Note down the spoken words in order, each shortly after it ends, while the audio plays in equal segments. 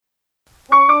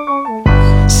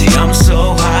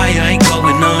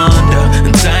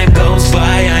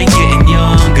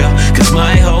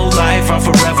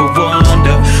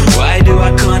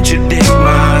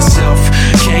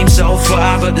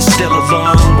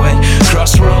way.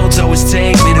 Crossroads always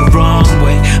take me the wrong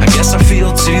way. I guess I feel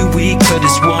too weak for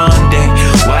this one day.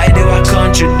 Why do I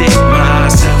contradict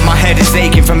myself? My head is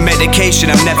aching from medication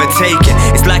I'm never taking.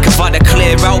 It's like I've had to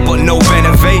clear out but no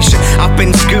renovation. I've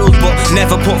been schooled but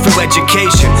never put through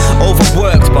education.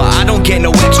 Overworked but I don't get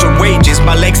no extra wages.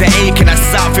 My legs are aching, I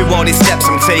sat through all these steps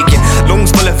I'm taking.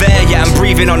 Lungs full of air, yeah I'm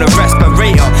breathing on a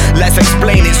respirator. Let's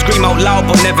explain it, scream out loud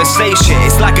but never say shit.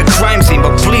 It's like a crime scene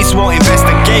but police won't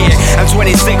investigate it. I'm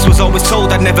 26, was always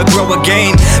told I'd never grow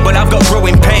again, but I've got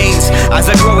growing pains. As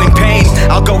I grow in pain,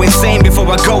 I'll go insane. Before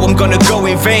I go, I'm gonna go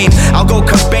in vain. I'll go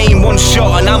Cobain, one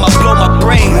shot and I'ma blow my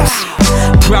brains.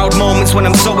 Proud moments when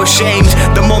I'm so ashamed.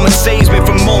 The moment saves me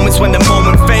from moments when the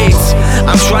moment fades.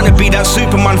 I'm trying to be that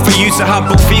Superman for you to have,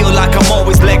 but feel like I'm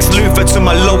always Lex Luthor to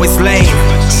my lowest lane.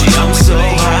 See, I'm so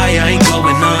high, I ain't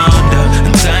going under.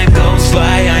 And time goes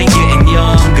by, I ain't getting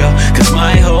younger. Cause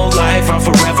my whole life I'll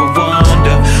forever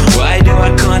wonder, why do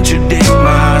I contradict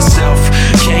myself?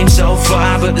 Came so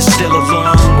far but there's still a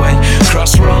long way.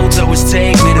 Crossroads always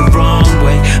take me the wrong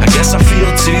way. I guess I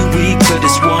feel too weak for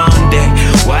this one day.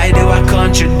 Why do I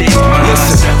contradict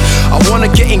myself? Listen, I wanna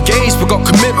get engaged but got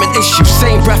commitment issues.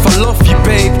 Same breath I love you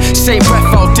babe, same breath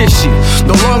I'll dish you.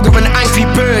 No longer an angry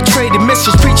bird trading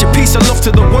missiles. Preach a piece of love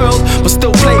to the world but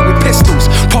still play with pistols.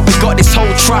 Probably got this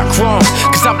whole track wrong,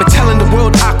 cause I've been telling the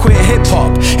world I quit hip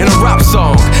hop in a rap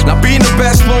song. Now being the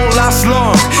best won't last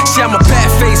long. See I'm a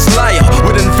bare-faced liar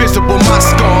with an invisible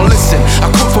mask on. Listen,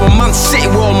 I come from a Man City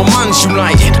where all my man's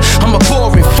united. I'm a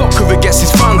boring fucker who gets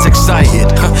his fans excited.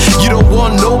 You don't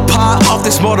want no part of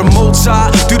this modern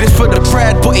Mozart. Do this for the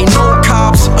bread but ain't no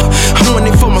carbs. I'm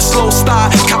running from a slow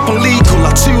start. Cap and legal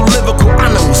like two lyrical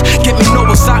animals. Get me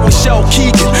Noah's like Michelle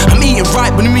Keegan. I'm eating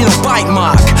right but I mean a bite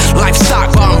mark. Life's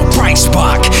dark but I'm a bright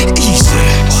spark. Easy.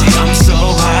 See, I'm so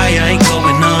high, I ain't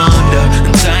going under.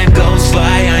 And time goes by,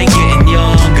 I ain't getting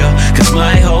younger. Cause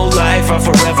my whole life I'll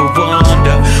forever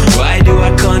wonder, why do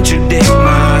I contradict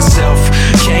myself?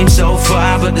 Came so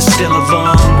far but there's still a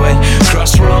long way.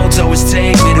 Crossroads always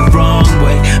take me the wrong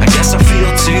way. I guess I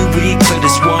feel too weak for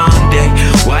this one day.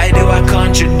 Why do I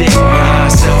contradict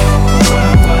myself?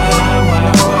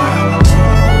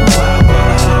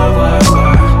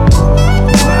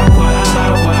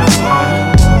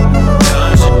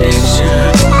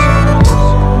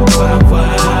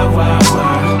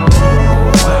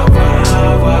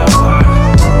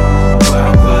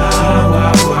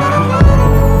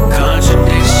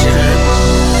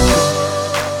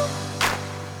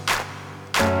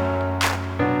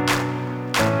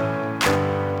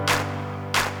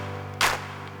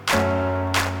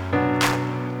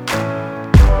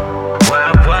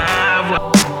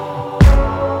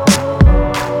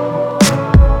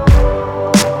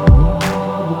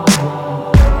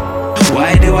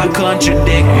 Why do I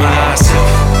contradict myself?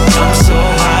 I'm so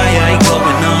high, I ain't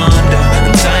going under.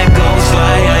 And time goes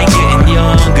by, I ain't getting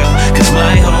younger. Cause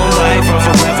my whole life I'll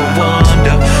forever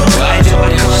wonder, why do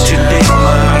I contradict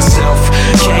myself?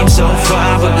 Came so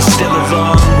far but there's still a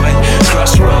long way.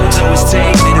 Crossroads always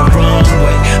take me the wrong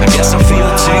way. I guess I feel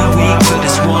too weak for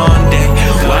this one day.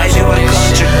 Why do I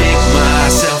contradict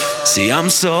myself? See, I'm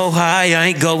so high, I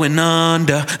ain't going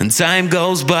under. And time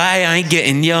goes by, I ain't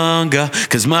getting younger.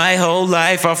 Cause my whole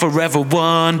life I'll forever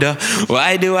wonder,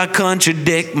 why do I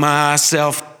contradict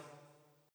myself?